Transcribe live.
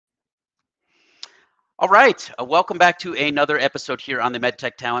All right, welcome back to another episode here on the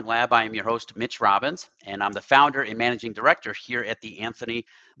MedTech Talent Lab. I am your host, Mitch Robbins, and I'm the founder and managing director here at the Anthony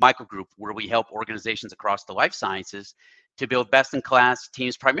Michael Group, where we help organizations across the life sciences to build best-in-class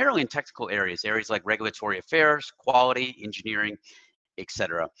teams, primarily in technical areas like regulatory affairs, quality, engineering,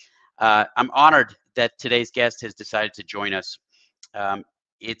 etc. I'm honored that today's guest has decided to join us.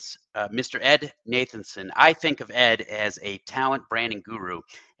 It's Mr. Ed Nathanson. I think of Ed as a talent branding guru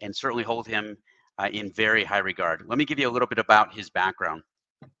and certainly hold him in very high regard. Let me give you a little bit about his background.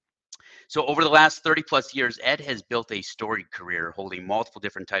 So over the last 30 plus years, Ed has built a storied career holding multiple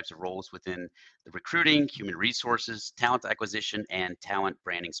different types of roles within the recruiting, human resources, talent acquisition, and talent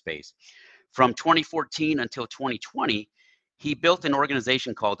branding space. From 2014 until 2020, he built an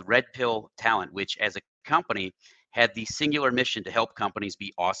organization called Red Pill Talent, which as a company had the singular mission to help companies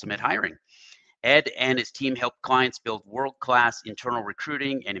be awesome at hiring. Ed and his team help clients build world-class internal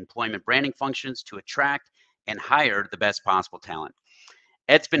recruiting and employment branding functions to attract and hire the best possible talent.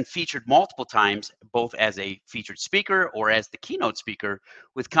 Ed's been featured multiple times, both as a featured speaker or as the keynote speaker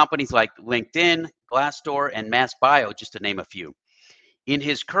with companies like LinkedIn, Glassdoor, and MassBio, just to name a few. In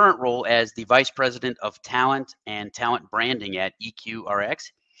his current role as the Vice President of Talent and Talent Branding at EQRx,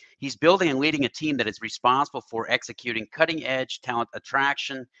 he's building and leading a team that is responsible for executing cutting-edge talent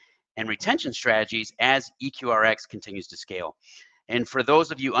attraction and retention strategies as EQRx continues to scale. And for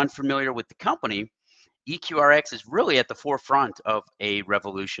those of you unfamiliar with the company, EQRx is really at the forefront of a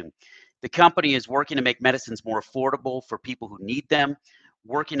revolution. The company is working to make medicines more affordable for people who need them,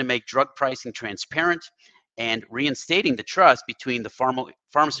 working to make drug pricing transparent, and reinstating the trust between the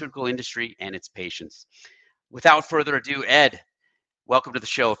pharmaceutical industry and its patients. Without further ado, Ed, welcome to the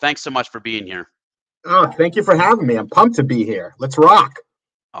show. Thanks so much for being here. Oh, thank you for having me. I'm pumped to be here. Let's rock.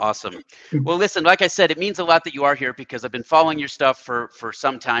 Awesome. Well, listen, like I said, it means a lot that you are here because I've been following your stuff for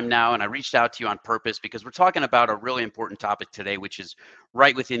some time now, and I reached out to you on purpose because we're talking about a really important topic today, which is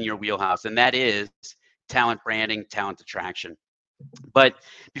right within your wheelhouse, and that is talent branding, talent attraction. But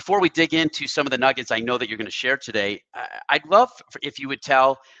before we dig into some of the nuggets I know that you're going to share today, I'd love if you would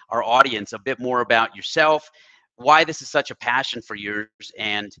tell our audience a bit more about yourself, why this is such a passion for yours,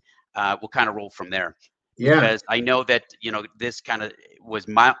 and we'll kind of roll from there. Yeah. Because I know that, this kind of was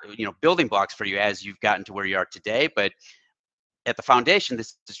my, building blocks for you as you've gotten to where you are today. But at the foundation,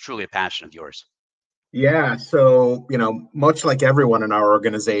 this is truly a passion of yours. Yeah. So, much like everyone in our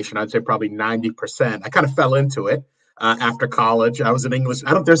organization, I'd say probably 90%, I kind of fell into it after college. I was in English.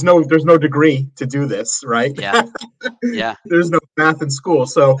 There's no degree to do this, right? Yeah. Yeah. There's no math in school.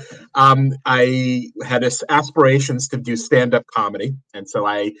 So I had aspirations to do stand-up comedy. And so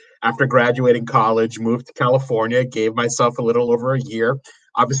after graduating college, moved to California, gave myself a little over a year.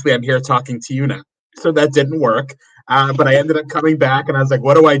 Obviously, I'm here talking to you now. So that didn't work. But I ended up coming back and I was like,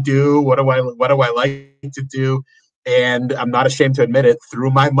 what do I do? What do I like to do? And I'm not ashamed to admit it,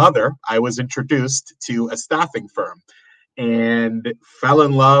 through my mother, I was introduced to a staffing firm and fell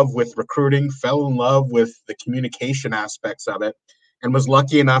in love with recruiting, fell in love with the communication aspects of it, and was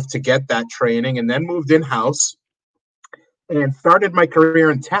lucky enough to get that training and then moved in-house and started my career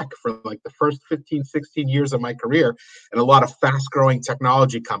in tech for like the first 15, 16 years of my career in a lot of fast-growing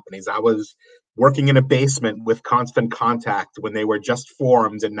technology companies. I was working in a basement with Constant Contact when they were just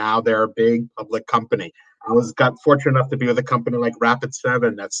formed, and now they're a big public company. Got fortunate enough to be with a company like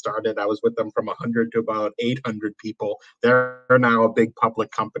Rapid7 that started. I was with them from 100 to about 800 people. They're now a big public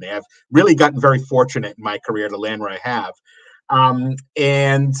company. I've really gotten very fortunate in my career to land where I have.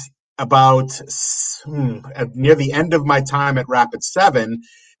 And about near the end of my time at Rapid7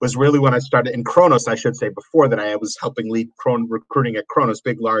 was really when I started in Kronos, I should say, before that I was helping lead recruiting at Kronos,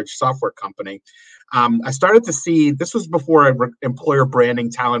 big, large software company. I started to see, this was before employer branding,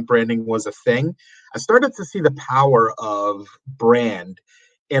 talent branding was a thing. I started to see the power of brand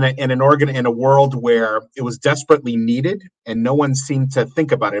in a world where it was desperately needed and no one seemed to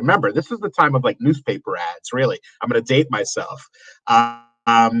think about it. Remember, this is the time of like newspaper ads, really. I'm going to date myself.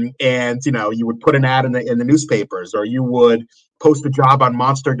 And you would put an ad in the newspapers, or you would post a job on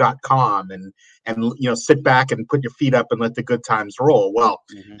monster.com and sit back and put your feet up and let the good times roll. Well,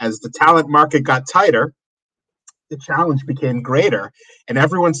 as the talent market got tighter, the challenge became greater, and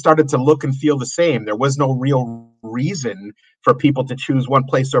everyone started to look and feel the same. There was no real reason for people to choose one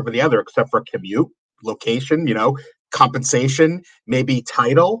place over the other, except for commute, location, compensation, maybe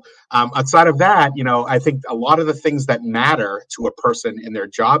title. Outside of that, I think a lot of the things that matter to a person in their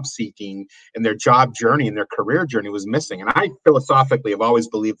job seeking, in their job journey, in their career journey was missing. And I philosophically have always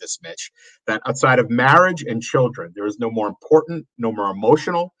believed this, Mitch, that outside of marriage and children, there is no more important, no more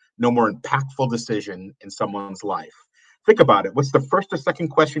emotional, no more impactful decision in someone's life Think about it. What's the first or second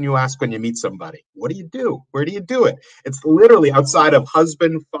question you ask when you meet somebody? What do you do? Where do you do it? It's literally outside of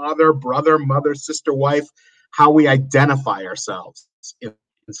husband, father, brother, mother, sister, wife, how we identify ourselves in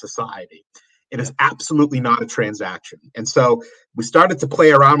society. It Yeah. is absolutely not a transaction. And so we started to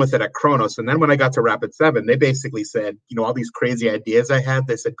play around with it at Kronos. And then when I got to Rapid 7, they basically said, all these crazy ideas I had,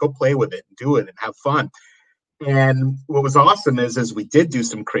 they said, go play with it and do it and have fun. And what was awesome is we did do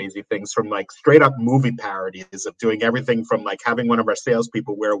some crazy things, from like straight up movie parodies of doing everything from like having one of our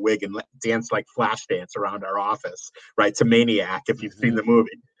salespeople wear a wig and dance like flash dance around our office, right? To Maniac, if you've seen the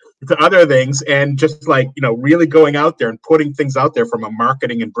movie, to other things, and just like, really going out there and putting things out there from a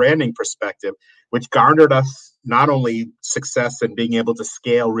marketing and branding perspective, which garnered us not only success in being able to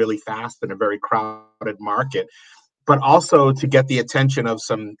scale really fast in a very crowded market, but also to get the attention of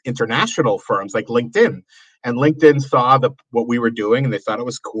some international firms like LinkedIn. And LinkedIn saw what we were doing, and they thought it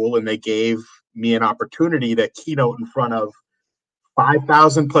was cool, and they gave me an opportunity to keynote in front of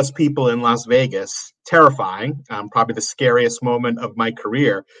 5,000 plus people in Las Vegas. Terrifying, probably the scariest moment of my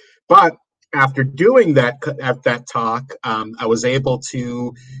career. But after doing that at that talk, I was able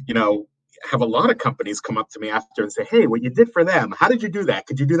to, have a lot of companies come up to me after and say, hey, what you did for them, how did you do that?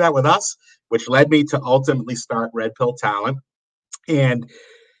 Could you do that with us? Which led me to ultimately start Red Pill Talent. And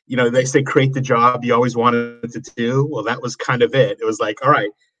they say create the job you always wanted to do. Well, that was kind of it. It was like, all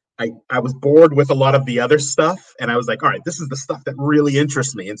right, I was bored with a lot of the other stuff. And I was like, all right, this is the stuff that really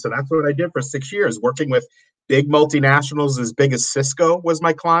interests me. And so that's what I did for 6 years, working with big multinationals as big as Cisco was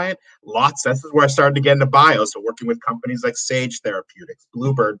my client. This is where I started to get into bio. So working with companies like Sage Therapeutics,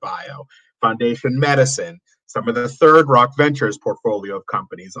 Bluebird Bio, Foundation Medicine, some of the Third Rock Ventures portfolio of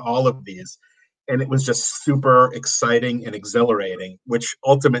companies, all of these. And it was just super exciting and exhilarating, which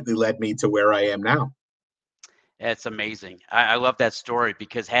ultimately led me to where I am now. It's amazing. I love that story,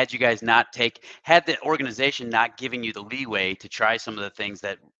 because had the organization not giving you the leeway to try some of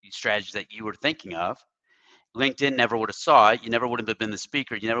the strategies that you were thinking of, LinkedIn never would have saw it. You never would have been the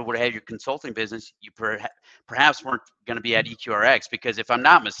speaker. You never would have had your consulting business. You perhaps weren't going to be at EQRx, because if I'm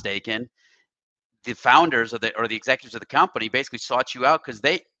not mistaken, the founders or the executives of the company basically sought you out because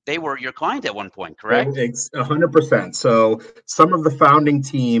they were your client at one point, correct? 100%. So some of the founding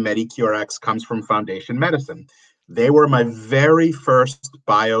team at EQRx comes from Foundation Medicine. They were my very first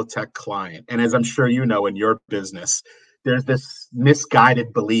biotech client. And as I'm sure you know, in your business, there's this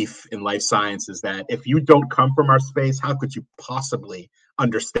misguided belief in life sciences that if you don't come from our space, how could you possibly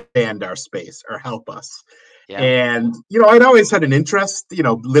understand our space or help us? Yeah. And, I'd always had an interest,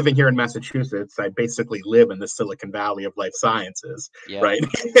 living here in Massachusetts. I basically live in the Silicon Valley of life sciences, Yep. right?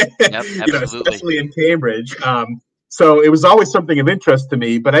 Yep, absolutely. Especially in Cambridge. So it was always something of interest to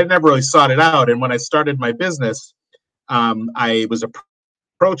me, but I never really sought it out. And when I started my business, I was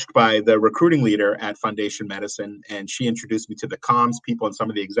approached by the recruiting leader at Foundation Medicine, and she introduced me to the comms people and some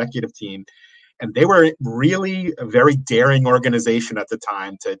of the executive team. And they were really a very daring organization at the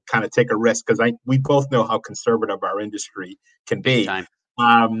time to kind of take a risk, because we both know how conservative our industry can be. Big time.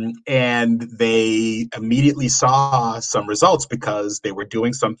 And they immediately saw some results because they were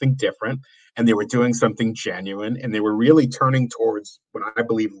doing something different, and they were doing something genuine, and they were really turning towards what I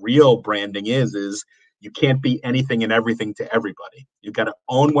believe real branding is you can't be anything and everything to everybody. You got to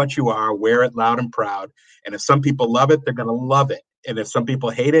own what you are, wear it loud and proud. And if some people love it, they're going to love it. And if some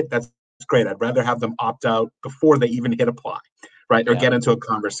people hate it, that's great. I'd rather have them opt out before they even hit apply, right? Or get into a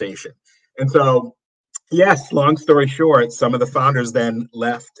conversation. And so, yes, long story short, some of the founders then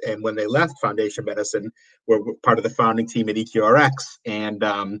left. And when they left Foundation Medicine, were part of the founding team at EQRx, and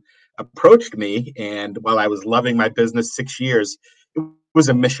approached me. And while I was loving my business 6 years, it was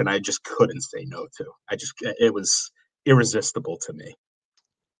a mission I just couldn't say no to. It was irresistible to me.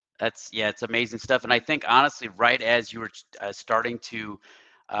 It's amazing stuff. And I think, honestly, right as you were starting to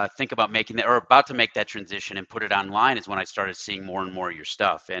think about making that, or about to make that transition and put it online, is when I started seeing more and more of your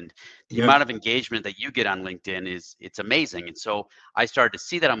stuff. And the amount of engagement that you get on LinkedIn it's amazing. And so I started to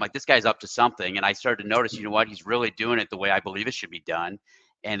see that. I'm like, this guy's up to something. And I started to notice, you know what, he's really doing it the way I believe it should be done.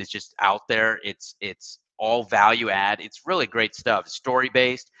 And it's just out there. It's all value add. It's really great stuff. Story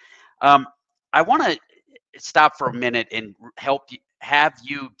based. I want to stop for a minute and have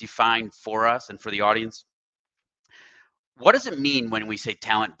you define for us and for the audience, what does it mean when we say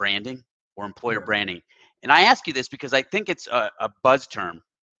talent branding or employer branding? And I ask you this because I think it's a buzz term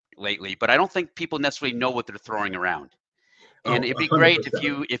lately, but I don't think people necessarily know what they're throwing around. And it'd be 100%. great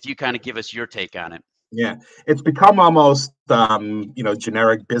if you kind of give us your take on it. Yeah, it's become almost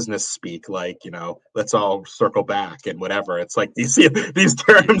generic business speak, like, let's all circle back and whatever. It's like these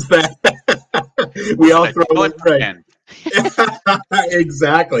terms that we all throw in, right?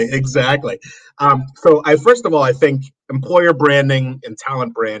 Exactly. So first of all, I think employer branding and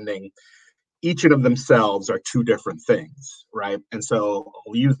talent branding, each of themselves are two different things, right? And so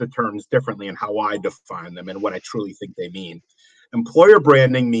I'll use the terms differently in how I define them and what I truly think they mean. Employer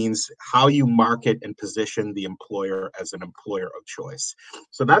branding means how you market and position the employer as an employer of choice.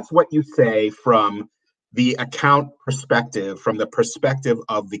 So that's what you say from the account perspective, from the perspective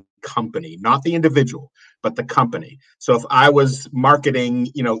of the company, not the individual, but the company. So if I was marketing,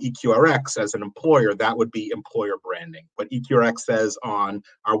 EQRx as an employer, that would be employer branding. What EQRx says on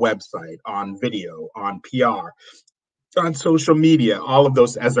our website, on video, on PR, on social media, all of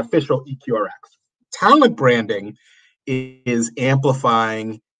those as official EQRx. Talent branding is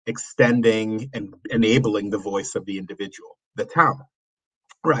amplifying, extending, and enabling the voice of the individual, the talent.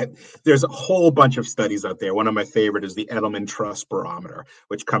 Right. There's a whole bunch of studies out there. One of my favorite is the Edelman Trust Barometer,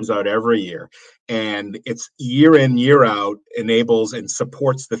 which comes out every year. And it's year in, year out, enables and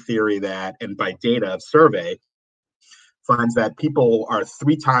supports the theory that, and by data of survey, finds that people are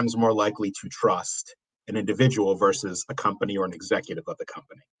 3 times more likely to trust an individual versus a company or an executive of the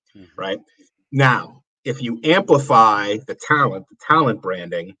company. Right. Now, if you amplify the talent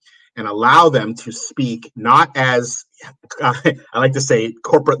branding, and allow them to speak not as, I like to say,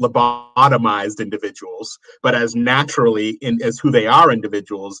 corporate lobotomized individuals, but as naturally as who they are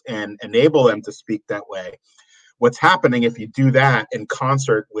individuals, and enable them to speak that way. What's happening if you do that in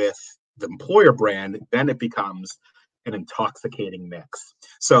concert with the employer brand, then it becomes an intoxicating mix.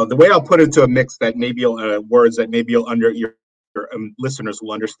 So the way I'll put it into a mix that maybe words that maybe your listeners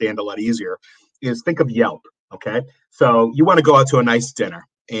will understand a lot easier is think of Yelp. Okay, so you want to go out to a nice dinner,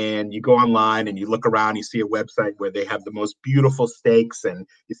 and you go online and you look around, you see a website where they have the most beautiful steaks, and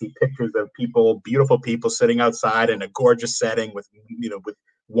you see pictures of beautiful people sitting outside in a gorgeous setting with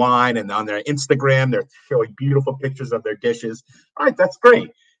wine, and on their Instagram, they're showing beautiful pictures of their dishes. All right, that's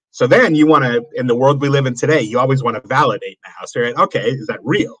great. So then you want to, in the world we live in today, you always want to validate now. So you're like, okay, is that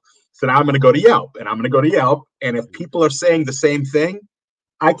real? So now I'm going to go to Yelp, and if people are saying the same thing,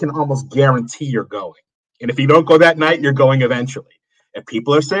 I can almost guarantee you're going. And if you don't go that night, you're going eventually. If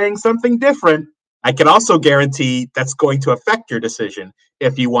people are saying something different, I can also guarantee that's going to affect your decision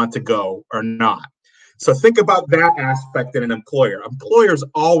if you want to go or not. So think about that aspect in an employer. Employer's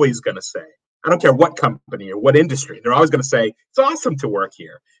always going to say, I don't care what company or what industry, they're always going to say, it's awesome to work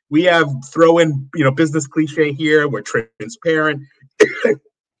here. We have throw in, business cliche here. We're transparent.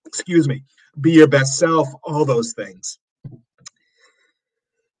 Excuse me. Be your best self, all those things.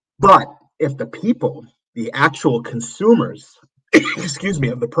 But if the people, the actual consumers, excuse me,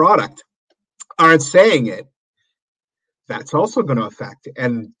 of the product aren't saying it, that's also going to affect it.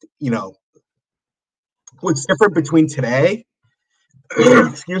 And, what's different between today,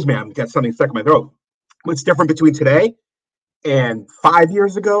 excuse me, I've got something stuck in my throat. What's different between today and 5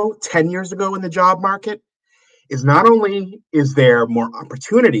 years ago, 10 years ago in the job market is not only is there more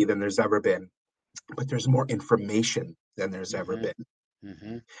opportunity than there's ever been, but there's more information than there's ever been.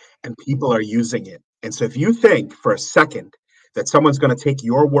 And people are using it. And so if you think for a second that someone's going to take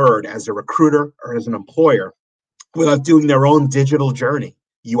your word as a recruiter or as an employer without doing their own digital journey,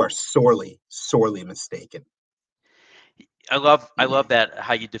 you are sorely, sorely mistaken. I love that,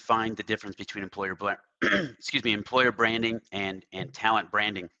 how you define the difference between employer branding and talent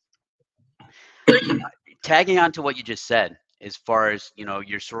branding. Tagging on to what you just said, as far as,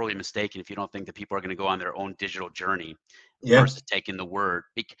 you're sorely mistaken if you don't think that people are going to go on their own digital journey versus taking the word.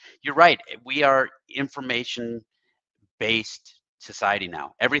 You're right. We are information-based society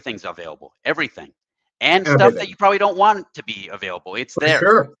now. Everything's available. Everything. And stuff that you probably don't want to be available. It's there.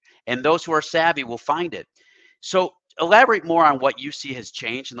 Sure. And those who are savvy will find it. So elaborate more on what you see has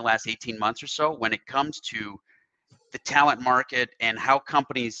changed in the last 18 months or so when it comes to the talent market, and how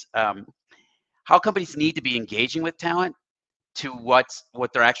companies need to be engaging with talent to what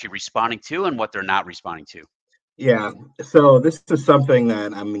they're actually responding to and what they're not responding to. Yeah. So this is something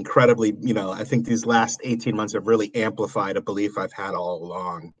that I'm incredibly, I think these last 18 months have really amplified a belief I've had all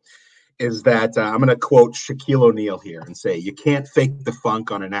along, is that I'm going to quote Shaquille O'Neal here and say, you can't fake the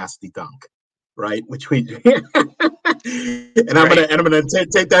funk on a nasty dunk, right? Which we, and I'm going to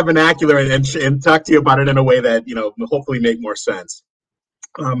take that vernacular and talk to you about it in a way that, hopefully make more sense.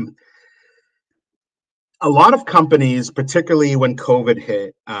 A lot of companies, particularly when COVID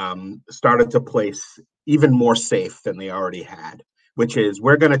hit, started to place even more safe than they already had, which is,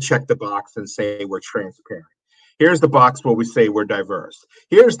 we're going to check the box and say we're transparent. Here's the box where we say we're diverse.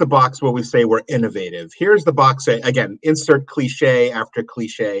 Here's the box where we say we're innovative. Here's the box, again, insert cliche after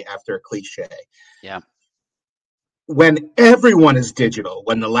cliche after cliche. Yeah. when everyone is digital,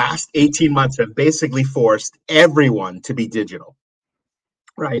 when the last 18 months have basically forced everyone to be digital,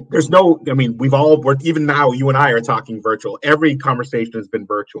 right? There's no, I mean, we've all worked, even now, you and I are talking virtual. Every conversation has been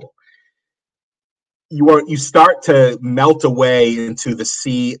virtual. You start to melt away into the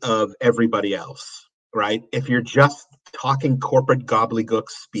sea of everybody else, right? If you're just talking corporate gobbledygook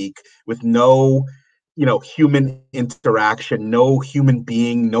speak with no, human interaction, no human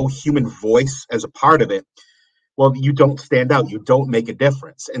being, no human voice as a part of it, well, you don't stand out. You don't make a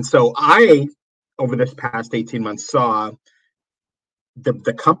difference. And so I, over this past 18 months, saw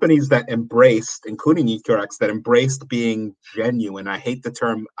the companies that embraced, including EQRx, that embraced being genuine. I hate the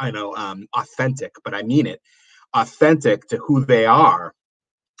term, I know, authentic, but I mean it. Authentic to who they are,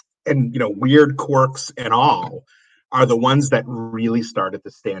 and weird quirks and all, are the ones that really started to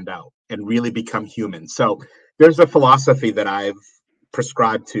stand out and really become human. So there's a philosophy that I've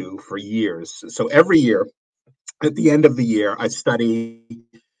prescribed to for years. So every year, at the end of the year, I study,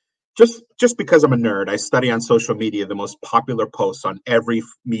 just because I'm a nerd, I study on social media the most popular posts on every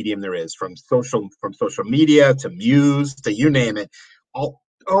medium there is, from social media to Muse to you name it. All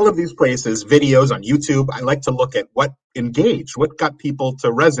of these places, videos on YouTube, I like to look at what engaged, what got people to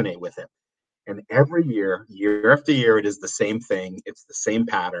resonate with it. And every year after year, it is the same thing. It's the same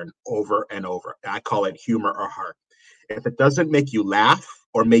pattern over and over. I call it humor or heart. If it doesn't make you laugh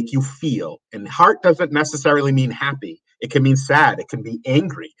or make you feel, and heart doesn't necessarily mean happy, it can mean sad, it can be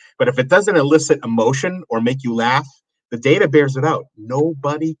angry. But if it doesn't elicit emotion or make you laugh, the data bears it out.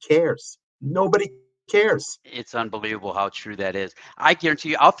 Nobody cares. Nobody cares. It's unbelievable how true that is. I guarantee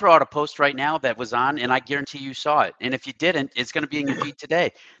you, I'll throw out a post right now that was on, and I guarantee you saw it. And if you didn't, it's going to be in your feed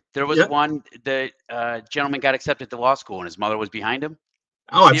today. There was Yeah. one, the gentleman got accepted to law school, and his mother was behind him.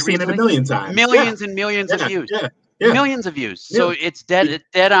 Did you Oh, see I've it seen it a recently? million times. Yeah. Millions and millions of Yeah. views. Yeah. Yeah. Millions of views. Yeah. So it's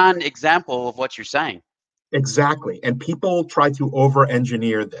dead on example of what you're saying. Exactly. And people try to over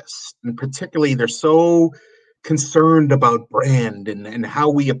engineer this. And particularly, they're so concerned about brand and how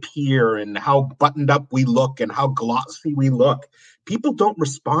we appear and how buttoned up we look and how glossy we look. People don't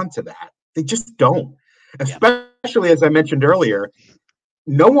respond to that. They just don't. Yeah. Especially, as I mentioned earlier,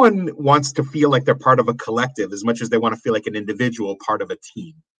 no one wants to feel like they're part of a collective as much as they want to feel like an individual part of a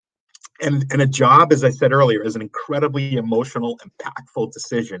team. And a job, as I said earlier, is an incredibly emotional, impactful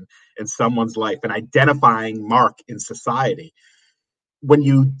decision in someone's life, an identifying mark in society. When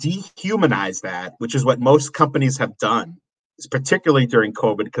you dehumanize that, which is what most companies have done, particularly during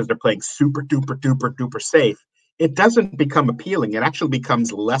COVID, because they're playing super duper duper duper safe, it doesn't become appealing. It actually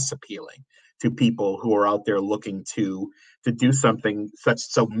becomes less appealing to people who are out there looking to do something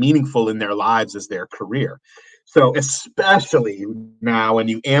so meaningful in their lives as their career. So especially now, when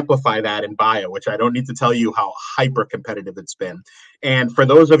you amplify that in bio, which I don't need to tell you how hyper competitive it's been. And for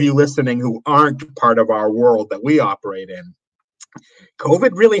those of you listening who aren't part of our world that we operate in,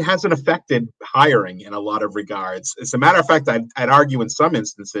 COVID really hasn't affected hiring in a lot of regards. As a matter of fact, I'd argue in some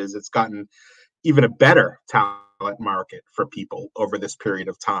instances it's gotten even a better talent market for people over this period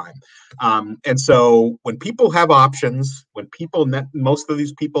of time. And so when people have options, most of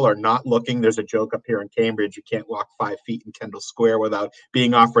these people are not looking. There's a joke up here in Cambridge: you can't walk 5 feet in Kendall Square without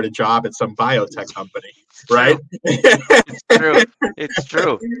being offered a job at some biotech company, It's right? true. It's true. It's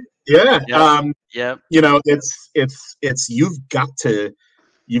true. Yeah. Yep. Yep. It's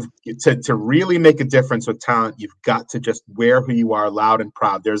to really make a difference with talent, you've got to just wear who you are loud and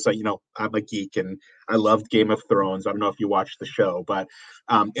proud. I'm a geek and I loved Game of Thrones. I don't know if you watched the show, but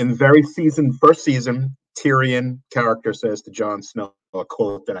in the first season, Tyrion character says to Jon Snow a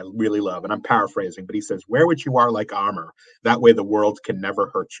quote that I really love, and I'm paraphrasing, but he says, "Wear what you are like armor. That way the world can never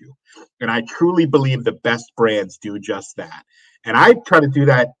hurt you." And I truly believe the best brands do just that. And I try to do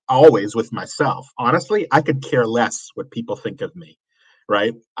that always with myself. Honestly, I could care less what people think of me.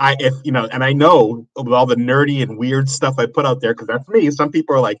 Right. And I know with all the nerdy and weird stuff I put out there, because that's me. Some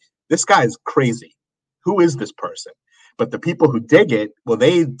people are like, this guy's crazy. Who is this person? But the people who dig it, well,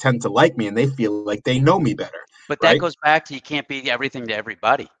 they tend to like me and they feel like they know me better. But that Right. goes back to, you can't be everything to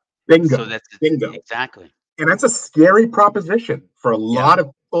everybody. So Bingo. that's Bingo. exactly. And that's a scary proposition for a Yep. lot of I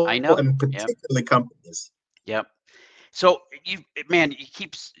people, know. and Yep. particularly companies. Yep. So man,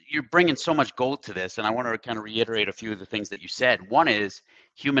 you're bringing so much gold to this, and I want to kind of reiterate a few of the things that you said. One is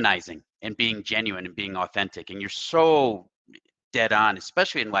humanizing and being genuine and being authentic, and you're so dead on,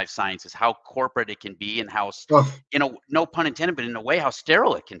 especially in life sciences, how corporate it can be and how, Oh, no pun intended, but in a way, how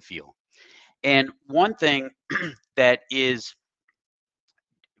sterile it can feel. And one thing that is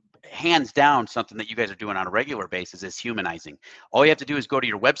hands down something that you guys are doing on a regular basis is humanizing. All you have to do is go to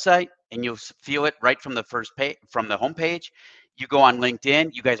your website and you'll feel it right from the first page, from the homepage. You go on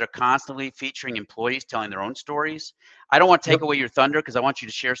LinkedIn, you guys are constantly featuring employees telling their own stories. I don't want to take Yep. away your thunder because I want you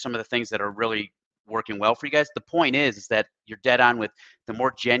to share some of the things that are really working well for you guys. The point is that you're dead on with the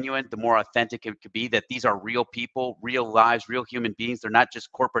more genuine, the more authentic it could be, that these are real people, real lives, real human beings. They're not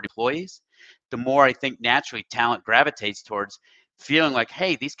just corporate employees. The more I think naturally talent gravitates towards feeling like,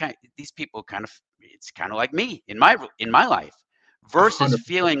 hey, these people kind of, it's kind of like me in my life, versus 100%.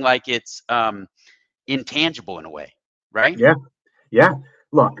 feeling like it's intangible in a way, right? Yeah. Yeah.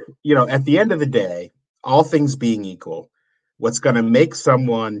 Look, at the end of the day, all things being equal, what's going to make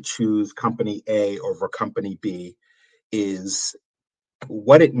someone choose company A over company B is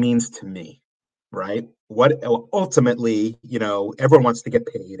what it means to me, right? What ultimately, everyone wants to get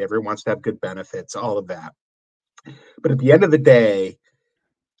paid, everyone wants to have good benefits, all of that. But at the end of the day,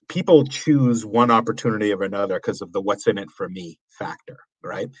 people choose one opportunity over another because of the what's in it for me factor,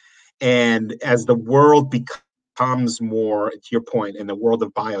 right? And as the world becomes more, to your point, in the world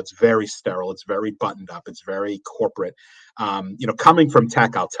of bio, it's very sterile, it's very buttoned up, it's very corporate. Coming from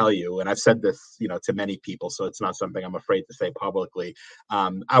tech, I'll tell you, and I've said this, to many people, so it's not something I'm afraid to say publicly.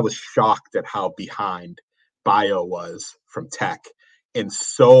 I was shocked at how behind bio was from tech in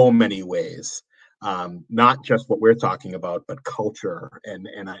so many ways, not just what we're talking about, but culture and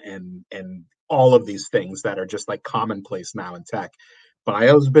all of these things that are just like commonplace now in tech.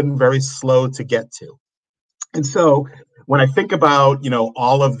 Bio's been very slow to get to. And so when I think about,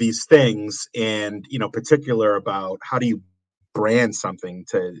 all of these things and, particular about how do you brand something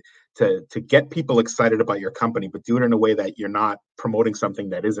to get people excited about your company, but do it in a way that you're not promoting something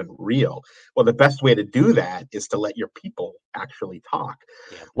that isn't real. Well, the best way to do that is to let your people actually talk.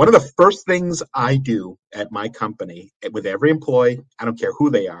 Yeah. One of the first things I do at my company with every employee, I don't care who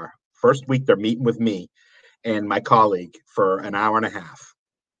they are, first week they're meeting with me and my colleague for an hour and a half.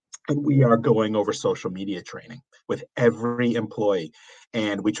 And we are going over social media training with every employee.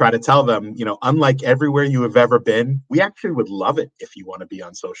 And we try to tell them, unlike everywhere you have ever been, we actually would love it if you want to be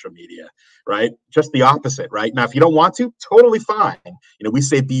on social media, right? Just the opposite, right? Now, if you don't want to, totally fine. We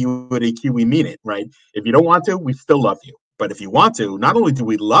say be you at EQ, we mean it, right? If you don't want to, we still love you. But if you want to, not only do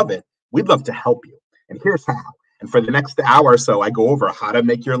we love it, we'd love to help you. And here's how. And for the next hour or so, I go over how to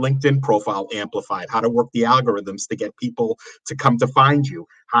make your LinkedIn profile amplified, how to work the algorithms to get people to come to find you.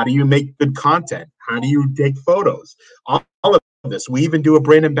 How do you make good content? How do you take photos? All of this. We even do a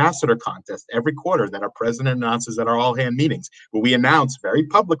brand ambassador contest every quarter that our president announces at our all hand meetings, where we announce very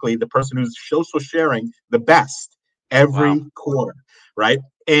publicly the person who's social sharing the best every Wow. quarter, right?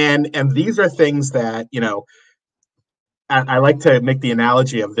 And these are things that, I like to make the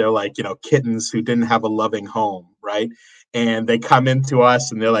analogy of they're like, kittens who didn't have a loving home, right? And they come into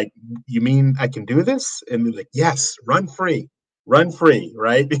us and they're like, you mean I can do this? And they're like, yes, run free,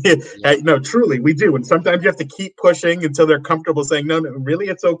 right? Yeah. No, truly, we do. And sometimes you have to keep pushing until they're comfortable saying, no, really,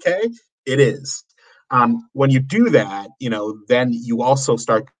 it's okay. It is. When you do that, then you also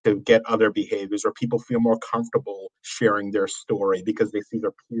start to get other behaviors or people feel more comfortable sharing their story because they see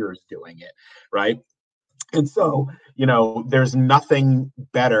their peers doing it, right? And so, there's nothing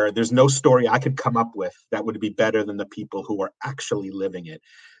better. There's no story I could come up with that would be better than the people who are actually living it.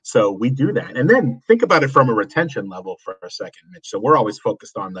 So we do that. And then think about it from a retention level for a second, Mitch. So we're always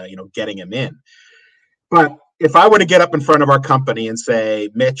focused on the, getting them in. But if I were to get up in front of our company and say,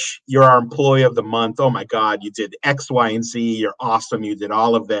 Mitch, you're our employee of the month. Oh my God, you did X, Y, and Z. You're awesome. You did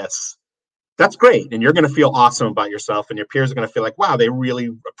all of this. That's great. And you're going to feel awesome about yourself. And your peers are going to feel like, wow, they really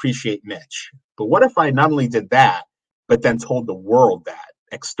appreciate Mitch. But what if I not only did that, but then told the world that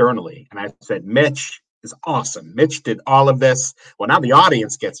externally? And I said, Mitch is awesome. Mitch did all of this. Well, now the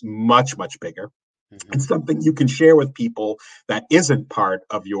audience gets much, much bigger. Mm-hmm. It's something you can share with people that isn't part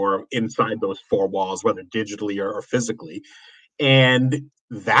of your inside those four walls, whether digitally or physically. And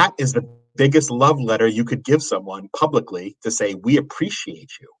that is the biggest love letter you could give someone publicly to say, we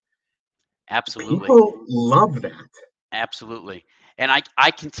appreciate you. Absolutely. People love that. Absolutely. And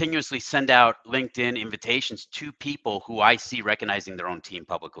I continuously send out LinkedIn invitations to people who I see recognizing their own team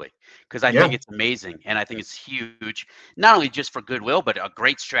publicly because I think Yeah. it's amazing. And I think it's huge, not only just for goodwill, but a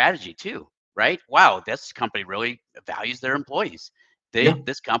great strategy too, right? Wow, this company really values their employees. Yeah.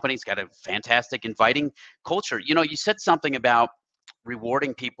 This company's got a fantastic inviting culture. You said something about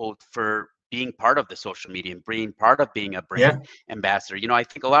rewarding people for being part of the social media and being part of being a brand Yeah. ambassador. I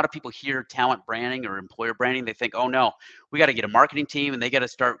think a lot of people hear talent branding or employer branding, they think, oh no, we got to get a marketing team and they got to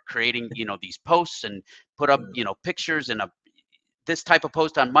start creating, these posts and put up, pictures and this type of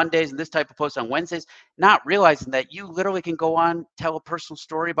post on Mondays and this type of post on Wednesdays, not realizing that you literally can go on, tell a personal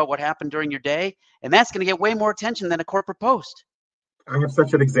story about what happened during your day, and that's going to get way more attention than a corporate post. I have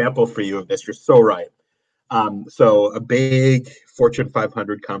such an example for you of this. You're so right. So a big Fortune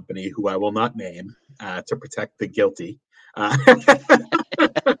 500 company who I will not name to protect the guilty uh,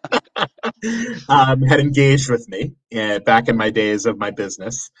 had engaged with me back in my days of my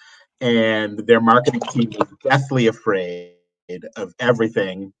business, and their marketing team was deathly afraid of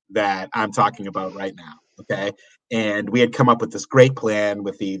everything that I'm talking about right now. Okay, and we had come up with this great plan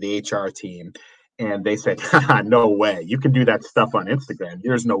with the HR team, and they said, "No way, you can do that stuff on Instagram.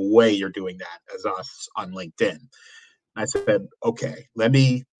 There's no way you're doing that as us on LinkedIn." I said, "Okay, let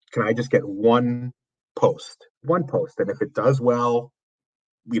me. Can I just get one post, and if it does well,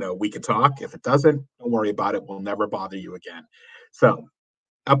 we can talk. If it doesn't, don't worry about it. We'll never bother you again." So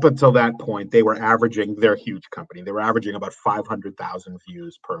up until that point, they're a huge company. They were averaging about 500,000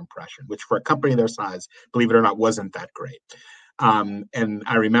 views per impression, which for a company their size, believe it or not, wasn't that great. And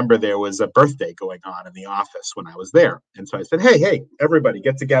I remember there was a birthday going on in the office when I was there. And so I said, hey, everybody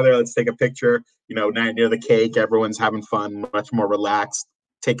get together. Let's take a picture. Near the cake, everyone's having fun, much more relaxed,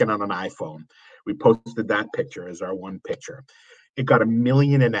 taken on an iPhone. We posted that picture as our one picture. It got 1.5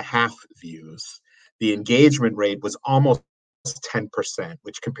 million views. The engagement rate was almost 10%,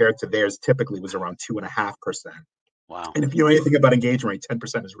 which compared to theirs typically was around 2.5%. Wow. And if you know anything about engagement rate,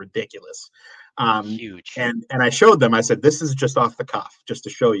 10% is ridiculous. Huge. And I showed them, I said, this is just off the cuff, just to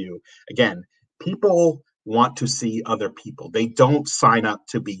show you. Again, people want to see other people. They don't sign up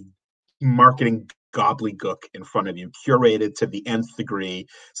to be marketing gobbledygook in front of you, curated to the nth degree,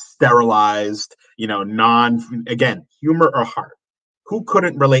 sterilized, again, humor or heart. Who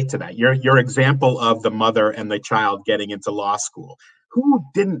couldn't relate to that? Your example of the mother and the child getting into law school. Who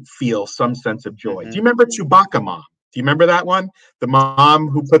didn't feel some sense of joy? Do you remember Chewbacca Mom? Do you remember that one? The mom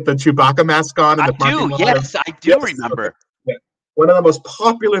who put the Chewbacca mask on in I the parking do. lot? Yes, I do Yes. remember. Okay. Yeah. One of the most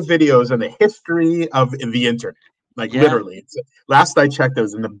popular videos in the history of the internet. Like literally. Last I checked, it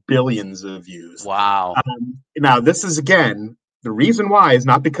was in the billions of views. Wow. Now, this is, again, the reason why is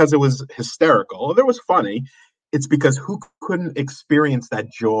not because it was hysterical. Although it was funny. It's because who couldn't experience that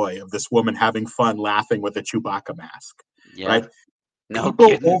joy of this woman having fun laughing with a Chewbacca mask, Yeah. right? No People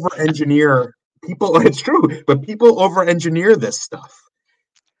kidding. over-engineer, it's true, but people over-engineer this stuff.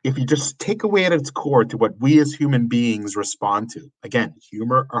 If you just take away at its core to what we as human beings respond to, again,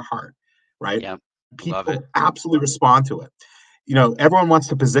 humor or heart, right? Yeah. Love it. People absolutely respond to it. Everyone wants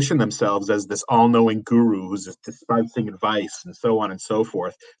to position themselves as this all-knowing guru who's just dispensing advice and so on and so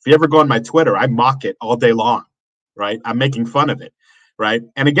forth. If you ever go on my Twitter, I mock it all day long, right? I'm making fun of it, right?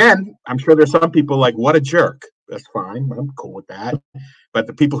 And again, I'm sure there's some people like, what a jerk. That's fine. I'm cool with that. But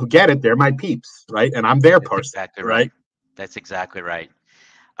the people who get it, they're my peeps, right? And I'm their That's person, exactly right? right. That's exactly right.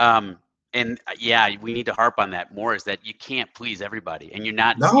 Um, and we need to harp on that more, is that you can't please everybody, and you're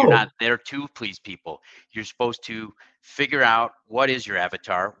No, not there to please people. You're supposed to figure out what is your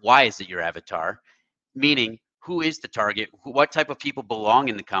avatar, why is it your avatar, meaning who is the target, what type of people belong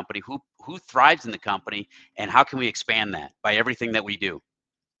in the company, who thrives in the company, and how can we expand that by everything that we do.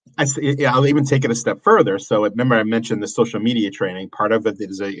 yeah, I'll even take it a step further. So remember, I mentioned the social media training. Part of it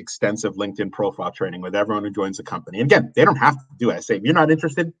is an extensive LinkedIn profile training with everyone who joins the company. And again, they don't have to do it. I say, if you're not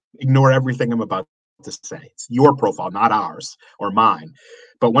interested, ignore everything I'm about to say. It's your profile, not ours or mine.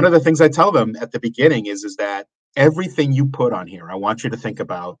 But one of the things I tell them at the beginning is that everything you put on here, I want you to think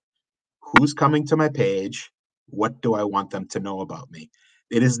about who's coming to my page, what do I want them to know about me.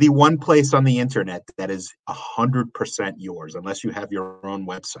 It is the one place on the internet that is 100% yours, unless you have your own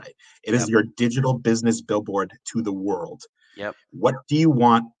website. It is Yep. your digital business billboard to the world. Yep. What do you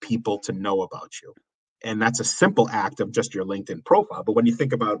want people to know about you? And that's a simple act of just your LinkedIn profile. But when you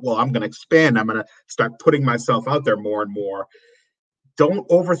think about, well, I'm going to expand, I'm going to start putting myself out there more and more. Don't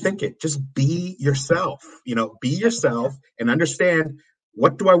overthink it. Just be yourself. Be Yep. yourself and understand,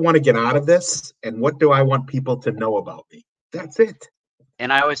 what do I want to get out of this? And what do I want people to know about me? That's it.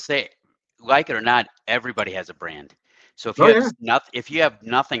 And I always say, like it or not, everybody has a brand. So Oh, yeah. if you have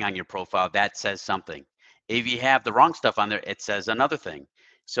nothing on your profile, that says something. If you have the wrong stuff on there, it says another thing.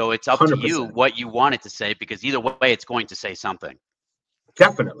 So it's up to you 100%. what you want it to say, because either way, it's going to say something.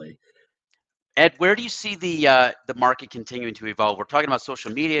 Definitely. Ed, where do you see the market continuing to evolve? We're talking about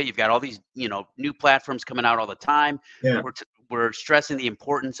social media. You've got all these new platforms coming out all the time. Yeah. We're stressing the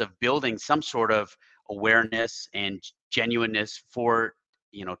importance of building some sort of awareness and genuineness for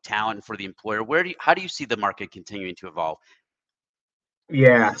talent, for the employer. How do you see the market continuing to evolve?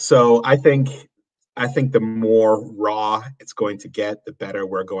 Yeah. So I think the more raw it's going to get, the better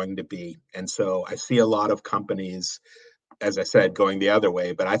we're going to be. And so I see a lot of companies, as I said, going the other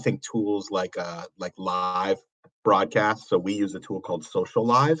way. But I think tools like live broadcast. So we use a tool called Social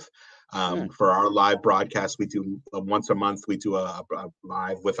Live. Hmm. For our live broadcast, we do once a month. We do a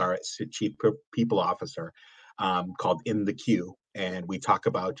live with our chief people officer called In the Queue, and we talk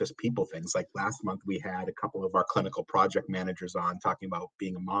about just people things. Like last month, we had a couple of our clinical project managers on talking about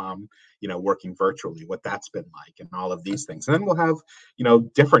being a mom, working virtually, what that's been like, and all of these things. And then we'll have,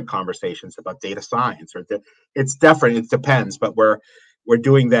 different conversations about data science, or it's different. It depends, but we're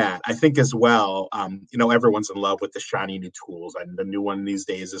doing that. I think as well, everyone's in love with the shiny new tools, and the new one these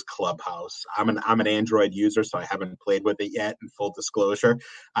days is Clubhouse. I'm an Android user, so I haven't played with it yet. In full disclosure,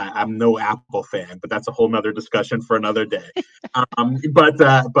 I'm no Apple fan, but that's a whole nother discussion for another day. I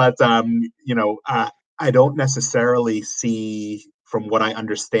don't necessarily see, from what I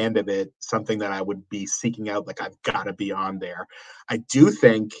understand of it, something that I would be seeking out. Like I've got to be on there. I do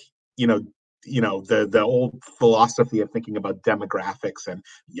think, the old philosophy of thinking about demographics and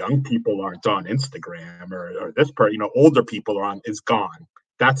young people aren't on Instagram, or this part, older people are on, is gone.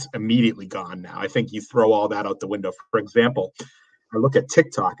 That's immediately gone now. I think you throw all that out the window. For example, I look at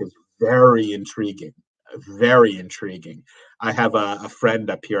TikTok as very intriguing. Very intriguing. I have a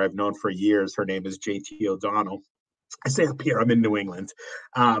friend up here I've known for years. Her name is JT O'Donnell. I say up here, I'm in New England,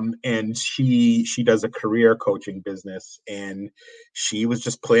 and she does a career coaching business, and she was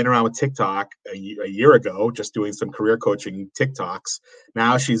just playing around with TikTok a year ago, just doing some career coaching TikToks.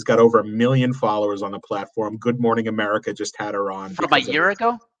 Now she's got over 1 million followers on the platform. Good Morning America just had her on From a year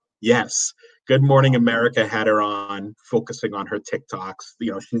ago? Yes. Good Morning America had her on, focusing on her TikToks.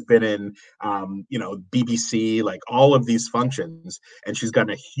 She's been in, BBC, like all of these functions, and she's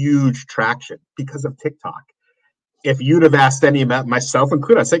gotten a huge traction because of TikTok. If you'd have asked any of myself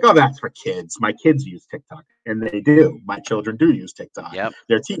included, I'd say, oh, that's for kids. My kids use TikTok, and they do. My children do use TikTok. Yep.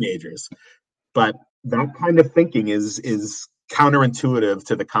 They're teenagers. But that kind of thinking is counterintuitive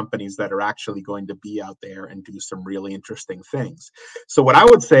to the companies that are actually going to be out there and do some really interesting things. So what I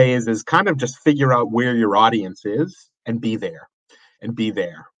would say is kind of just figure out where your audience is and be there.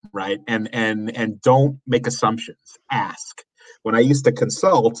 Right? And don't make assumptions. Ask. When I used to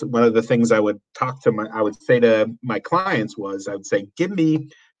consult, one of the things I would say to my clients was, I would say, give me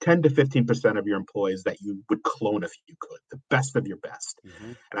 10 to 15% of your employees that you would clone if you could, the best of your best.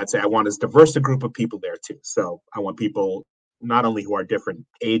 Mm-hmm. And I'd say, I want as diverse a group of people there too. So I want people not only who are different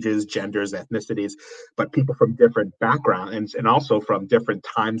ages, genders, ethnicities, but people from different backgrounds and also from different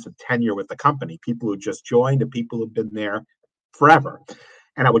times of tenure with the company, people who just joined and people who've been there forever.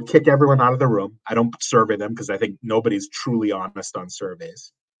 And I would kick everyone out of the room. I don't survey them because I think nobody's truly honest on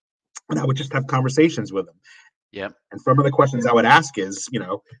surveys. And I would just have conversations with them. Yep. And some of the questions I would ask is,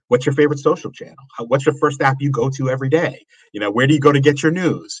 what's your favorite social channel? What's your first app you go to every day? Where do you go to get your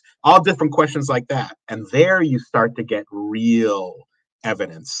news? All different questions like that. And there you start to get real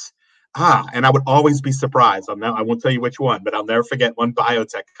evidence. And I would always be surprised. I won't tell you which one, but I'll never forget one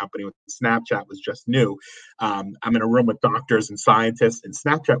biotech company when Snapchat was just new. I'm in a room with doctors and scientists, and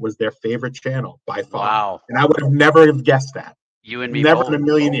Snapchat was their favorite channel by far. Wow. And I would have never guessed that. You and me never both. in a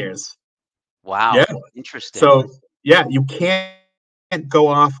million years. Wow. Yeah. Interesting. So, yeah, you can't go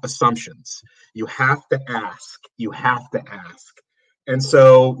off assumptions. You have to ask. And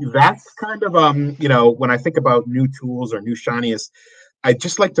so that's kind of, when I think about new tools or new shiniest, I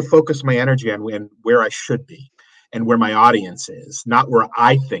just like to focus my energy on where I should be and where my audience is, not where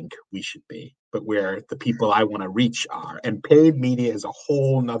I think we should be, but where the people I want to reach are. And paid media is a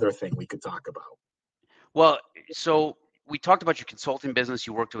whole nother thing we could talk about. Well, so we talked about your consulting business.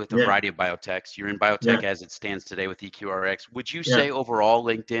 You worked with a variety of biotechs. You're in biotech as it stands today with EQRx. Would you say overall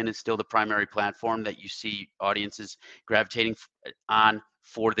LinkedIn is still the primary platform that you see audiences gravitating on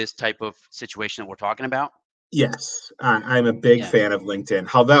for this type of situation that we're talking about? Yes, I'm a big fan of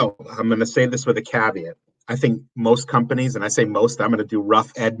LinkedIn. Although I'm going to say this with a caveat. I think most companies, and I say most, I'm going to do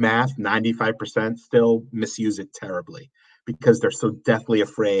rough ed math, 95% still misuse it terribly because they're so deathly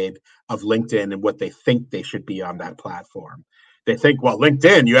afraid of LinkedIn and what they think they should be on that platform. They think, well,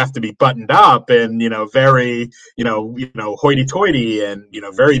 LinkedIn, you have to be buttoned up and, very, hoity-toity and,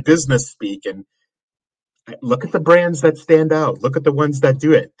 very business speak. And look at the brands that stand out. Look at the ones that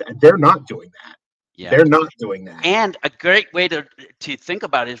do it. They're not doing that. Yeah. They're not doing that. And a great way to think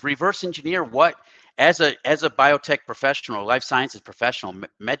about it is reverse engineer what, as a biotech professional, life sciences professional,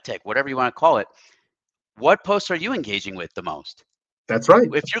 med tech, whatever you want to call it, what posts are you engaging with the most? That's right.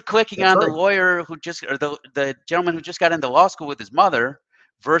 If you're clicking on the lawyer who just, or the gentleman who just got into law school with his mother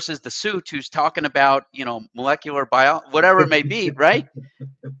versus the suit who's talking about, molecular bio, whatever it may be, right?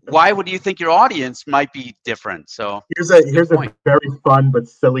 Why would you think your audience might be different? So here's a very fun but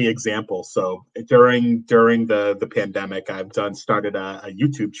silly example. So during the pandemic, I've started a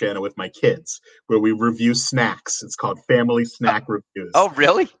YouTube channel with my kids where we review snacks. It's called Family Snack Reviews. Oh,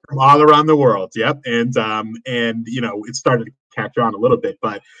 really? From all around the world. Yep. And it started to catch on a little bit,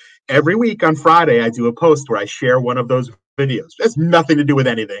 but every week on Friday I do a post where I share one of those videos. It has nothing to do with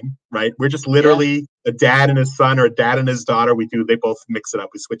anything, right? We're just literally a dad and his son or a dad and his daughter. They both mix it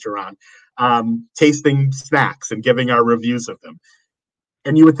up. We switch around, tasting snacks and giving our reviews of them.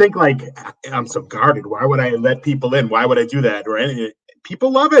 And you would think, like, I'm so guarded. Why would I let people in? Why would I do that? Or anything?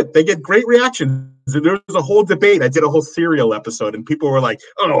 People love it. They get great reactions. There was a whole debate. I did a whole cereal episode, and people were like,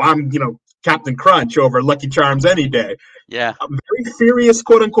 "Oh, I'm Captain Crunch over Lucky Charms any day." Yeah. Very serious,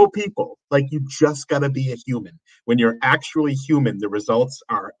 quote unquote, people. Like, you just got to be a human. When you're actually human, the results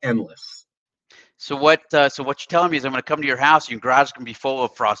are endless. So what you're telling me is I'm going to come to your house. Your garage is going to be full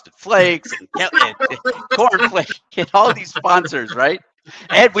of Frosted Flakes and Corn Flakes and all these sponsors, right?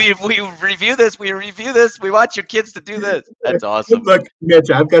 And we review this. We want your kids to do this. That's awesome. Look, Mitch,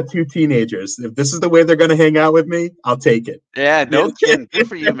 I've got 2 teenagers. If this is the way they're going to hang out with me, I'll take it. Yeah, no kidding. Good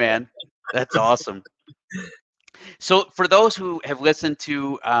for you, man. That's awesome. So for those who have listened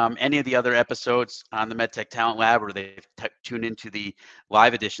to any of the other episodes on the MedTech Talent Lab, or they've tuned into the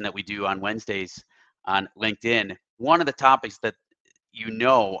live edition that we do on Wednesdays on LinkedIn, one of the topics that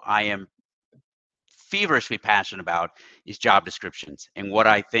I am feverishly passionate about is job descriptions and what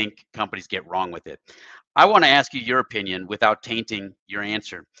I think companies get wrong with it. I want to ask you your opinion without tainting your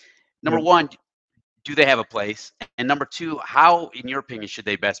answer. Number one, do they have a place? And number two, how, in your opinion, should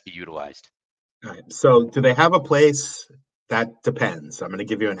they best be utilized? All right. So do they have a place? That depends. I'm going to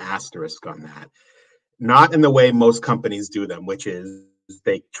give you an asterisk on that. Not in the way most companies do them, which is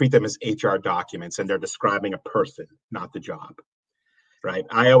they treat them as HR documents and they're describing a person, not the job. Right?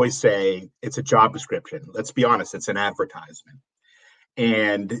 I always say it's a job description. Let's be honest, it's an advertisement.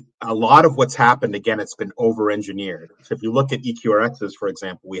 And a lot of what's happened, again, it's been over-engineered. So if you look at EQRx's, for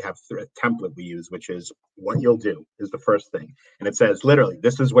example, we have a template we use, which is what you'll do is the first thing. And it says, literally,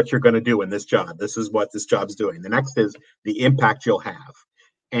 this is what you're going to do in this job. This is what this job's doing. The next is the impact you'll have.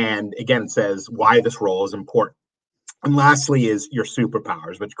 And again, it says why this role is important. And lastly is your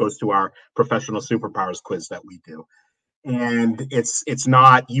superpowers, which goes to our professional superpowers quiz that we do. And it's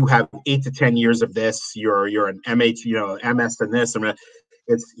not you have 8 to 10 years of this, you're an MS in this.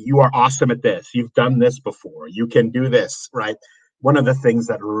 It's you are awesome at this. You've done this before. You can do this, right? One of the things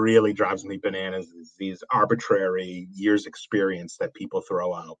that really drives me bananas is these arbitrary years experience that people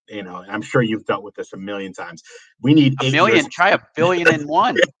throw out. I'm sure you've dealt with this a million times. We need 8 years. Try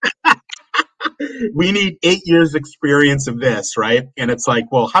 1,000,000,001. We need 8 years experience of this, right? And it's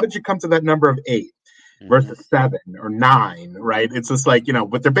like, well, how did you come to that number of 8? Versus 7 or 9, right? It's just like,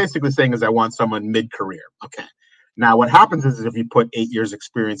 what they're basically saying is I want someone mid-career. Okay. Now, what happens is if you put 8 years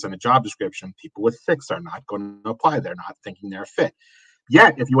experience in a job description, people with 6 are not going to apply. They're not thinking they're fit.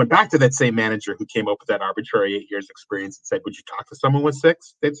 Yet, if you went back to that same manager who came up with that arbitrary 8 years experience and said, would you talk to someone with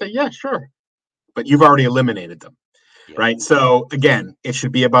 6? They'd say, yeah, sure. But you've already eliminated them, right? So again, it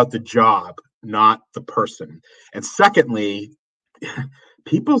should be about the job, not the person. And secondly,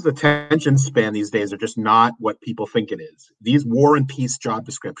 people's attention span these days are just not what people think it is. These war and peace job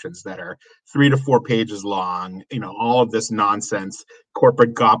descriptions that are 3 to 4 pages long, all of this nonsense,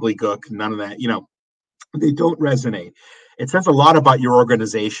 corporate gobbledygook, none of that, they don't resonate. It says a lot about your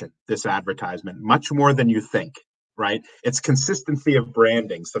organization, this advertisement, much more than you think, right? It's consistency of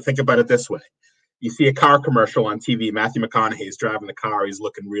branding. So think about it this way. You see a car commercial on TV, Matthew McConaughey's driving the car, he's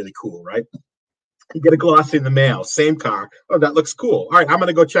looking really cool, right? You get a glossy in the mail, same car. Oh, that looks cool. All right, I'm going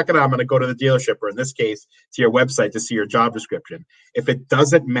to go check it out. I'm going to go to the dealership, or in this case, to your website to see your job description. If it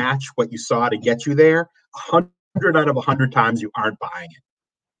doesn't match what you saw to get you there, 100 out of 100 times you aren't buying it.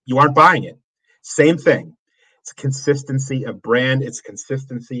 You aren't buying it. Same thing. It's consistency of brand. It's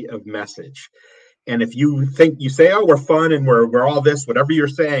consistency of message. And if you say, oh, we're fun and we're all this, whatever you're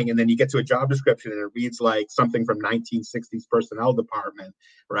saying, and then you get to a job description and it reads like something from 1960s personnel department,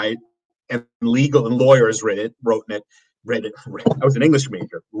 right? And legal and lawyers read it. I was an English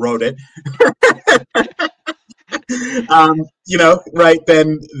major, wrote it. Right,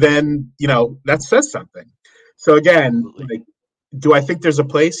 then that says something. So again, like, do I think there's a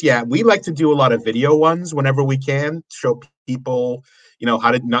place? Yeah, we like to do a lot of video ones whenever we can, show people,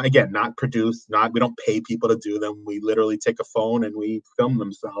 how to not produce, we don't pay people to do them. We literally take a phone and we film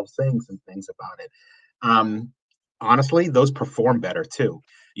themselves saying some things about it. Honestly, those perform better too.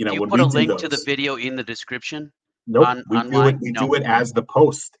 You when put we a do link those, to the video in the description? Nope. We do it. online? We No. do it as the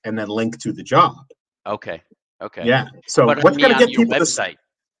post and then link to the job. Okay. Okay. Yeah. So But I what's going mean, to on get your people to? website,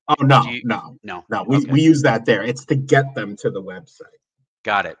 Oh do no, you? no, No. no. Okay. We use that there. It's to get them to the website.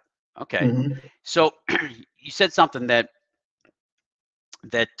 Got it. Okay. Hmm. So you said something that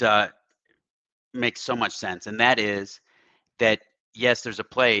makes so much sense, and that is that yes, there's a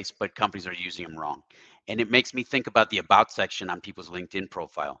place, but companies are using them wrong. And it makes me think about the about section on people's LinkedIn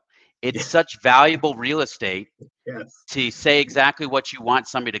profile. It's Yeah. such valuable real estate Yes. to say exactly what you want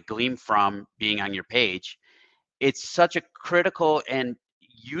somebody to glean from being on your page. It's such a critical and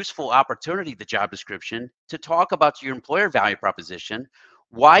useful opportunity, the job description, to talk about your employer value proposition.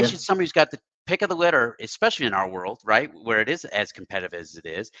 Why Yeah. should somebody who's got the pick of the litter, especially in our world, right, where it is as competitive as it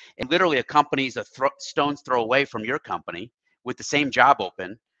is, and literally a company's a stone's throw away from your company with the same job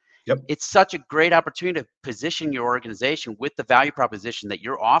open, Yep. it's such a great opportunity to position your organization with the value proposition that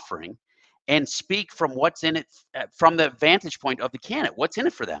you're offering and speak from what's in it from the vantage point of the candidate. What's in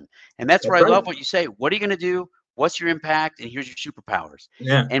it for them? And that's where That's I right. love what you say. What are you going to do? What's your impact? And here's your superpowers.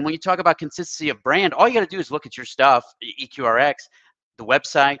 Yeah. And when you talk about consistency of brand, all you got to do is look at your stuff, EQRx, the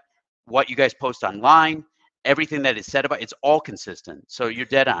website, what you guys post online, everything that is said about it's all consistent. So you're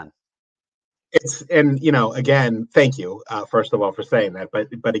dead on. It's and again, thank you first of all for saying that.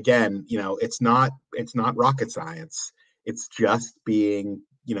 But again, it's not rocket science. It's just being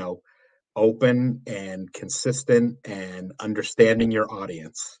open and consistent and understanding your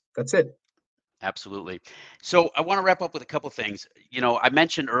audience. That's it. Absolutely. So I want to wrap up with a couple of things. I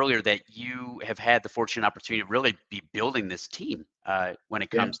mentioned earlier that you have had the fortunate opportunity to really be building this team when it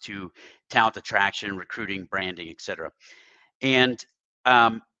Yeah. comes to talent attraction, recruiting, branding, et cetera. And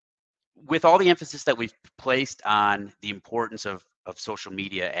um, with all the emphasis that we've placed on the importance of social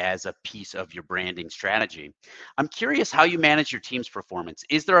media as a piece of your branding strategy, I'm curious how you manage your team's performance.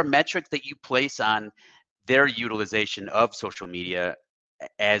 Is there a metric that you place on their utilization of social media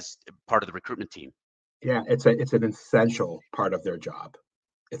as part of the recruitment team? Yeah, it's an essential part of their job.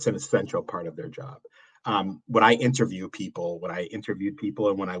 It's an essential part of their job. When I interview people, when I interviewed people,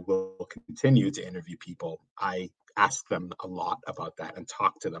 and when I will continue to interview people, I ask them a lot about that and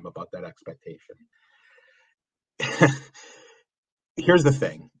talk to them about that expectation. Here's the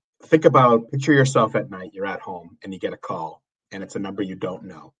thing. Picture yourself at night, you're at home and you get a call and it's a number you don't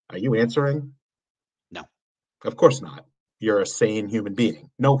know. Are you answering? No. Of course not. You're a sane human being.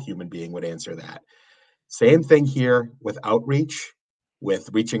 No human being would answer that. Same thing here with outreach, with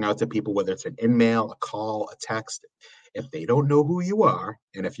reaching out to people, whether it's an email, a call, a text. If they don't know who you are,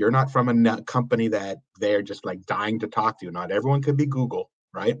 and if you're not from a company that they're just like dying to talk to, not everyone could be Google,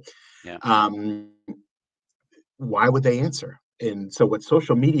 right? Yeah. Um, why would they answer? And so, what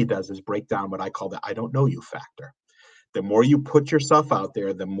social media does is break down what I call the I don't know you factor. The more you put yourself out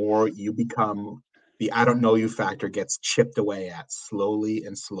there, the more you become the I don't know you factor gets chipped away at slowly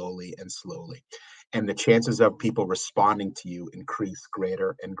and slowly and slowly. And the chances of people responding to you increase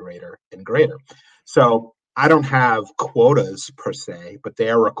greater and greater and greater. So I don't have quotas per se, but they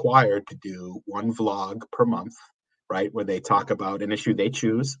are required to do one vlog per month, right? Where they talk about an issue they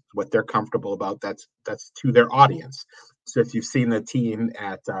choose, what they're comfortable about. That's to their audience. So if you've seen the team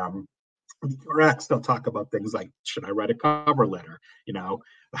at EQRx, they'll talk about things like, should I write a cover letter?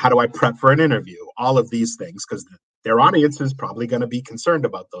 How do I prep for an interview? All of these things, because their audience is probably going to be concerned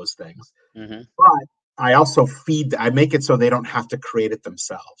about those things. Mm-hmm. But I also I make it so they don't have to create it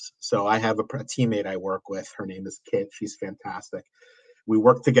themselves. So I have a teammate I work with. Her name is Kit. She's fantastic. We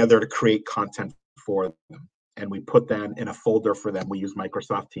work together to create content for them. And we put them in a folder for them. We use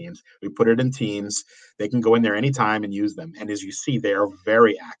Microsoft Teams. We put it in Teams. They can go in there anytime and use them. And as you see, they are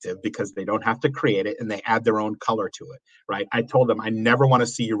very active because they don't have to create it and they add their own color to it, right? I told them, I never want to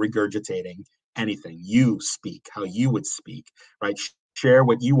see you regurgitating anything. You speak how you would speak, right? Share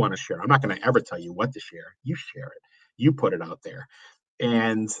what you want to share. I'm not going to ever tell you what to share. You share it. You put it out there.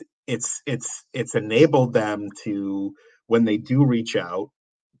 And it's enabled them to, when they do reach out,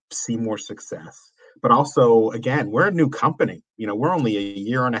 see more success. But also, again, we're a new company. We're only a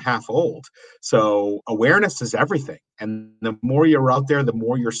year and a half old. So awareness is everything. And the more you're out there, the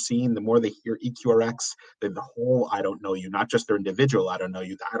more you're seen, the more they hear EQRx, the whole I don't know you, not just their individual I don't know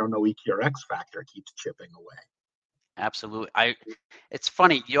you, the I don't know EQRx factor keeps chipping away. Absolutely. It's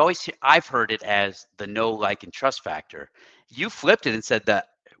funny. I've heard it as the know, like, and trust factor. You flipped it and said that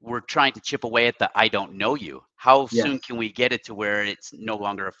we're trying to chip away at the I don't know you. How Yes. soon can we get it to where it's no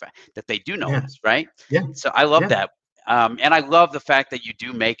longer a fact that they do know Yeah. us, right? Yeah. So I love Yeah. that. And I love the fact that you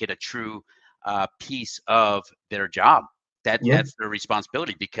do make it a true piece of their job. Yeah. That's their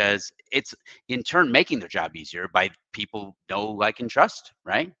responsibility because it's in turn making their job easier by people know, like, and trust,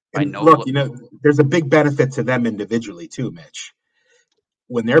 right? I And know look, what. there's a big benefit to them individually too, Mitch.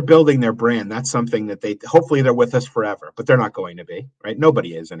 When they're building their brand, that's something that they hopefully they're with us forever, but they're not going to be, right?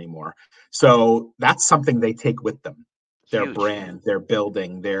 Nobody is anymore. So that's something they take with them. Their Huge. brand, their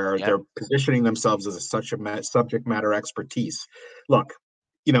building, Yep. they're positioning themselves as such a subject matter expertise. Look,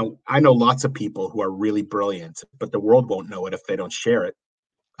 I know lots of people who are really brilliant, but the world won't know it if they don't share it.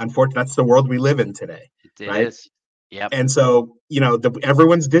 Unfortunately, that's the world we live in today, It right? is. Yep. And so,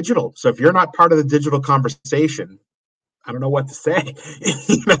 everyone's digital. So if you're not part of the digital conversation, I don't know what to say.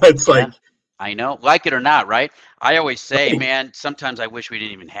 It's like, Yeah. I know, like it or not, right? I always say, right, man, sometimes I wish we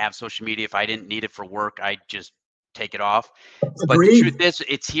didn't even have social media. If I didn't need it for work, I'd just take it off. But the truth agreed. is,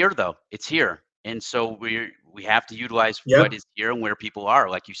 it's here though. It's here, and so we have to utilize what Yep. is here and where people are,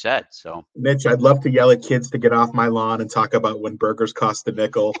 like you said. So Mitch, I'd love to yell at kids to get off my lawn and talk about when burgers cost a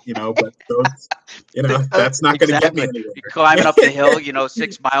nickel, but that's not going to get me exactly, you're climbing up the anywhere. hill,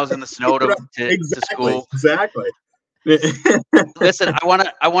 6 miles in the snow Right, to exactly, school. exactly. Listen, I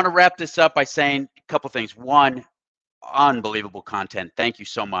want to wrap this up by saying a couple things. One, unbelievable content. Thank you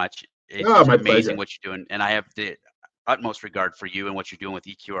so much. It's Oh, just my amazing pleasure. what you're doing, and I have the utmost regard for you and what you're doing with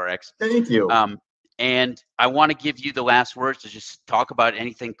EQRx. Thank you. Um, and I want to give you the last words to just talk about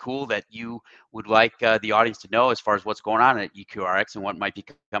anything cool that you would like the audience to know as far as what's going on at EQRx and what might be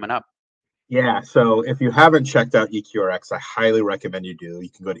coming up. Yeah, so if you haven't checked out EQRx, I highly recommend you do. You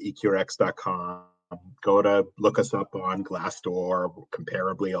can go to EQRx.com, go to look us up on Glassdoor,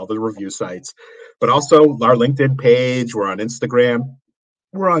 comparably, all the review sites, but also our LinkedIn page. We're on Instagram,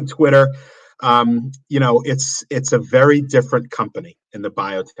 we're on Twitter. It's a very different company in the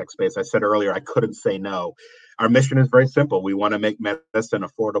biotech space. I said earlier, I couldn't say no. Our mission is very simple. We want to make medicine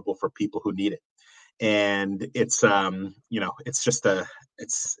affordable for people who need it. And it's just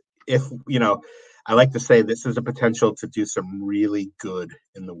it's if I like to say this is a potential to do some really good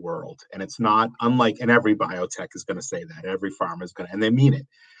in the world, and it's not unlike, and every biotech is going to say that, every pharma is going to, and they mean it.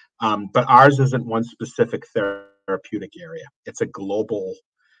 But ours isn't one specific therapeutic area. It's a global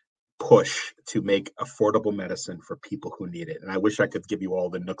push to make affordable medicine for people who need it. And I wish I could give you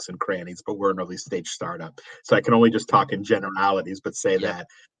all the nooks and crannies, but we're an early stage startup. So I can only just talk in generalities, but say Yep. that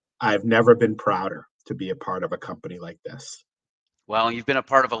I've never been prouder to be a part of a company like this. Well, you've been a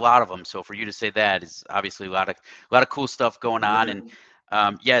part of a lot of them, so for you to say that is obviously a lot of cool stuff going on. Yeah.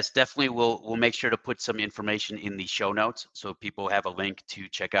 And yes, definitely we'll make sure to put some information in the show notes so people have a link to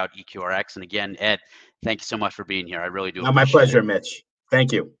check out EQRX. And again, Ed, thank you so much for being here. I really do My appreciate it. pleasure, Mitch.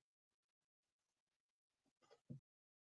 Thank you.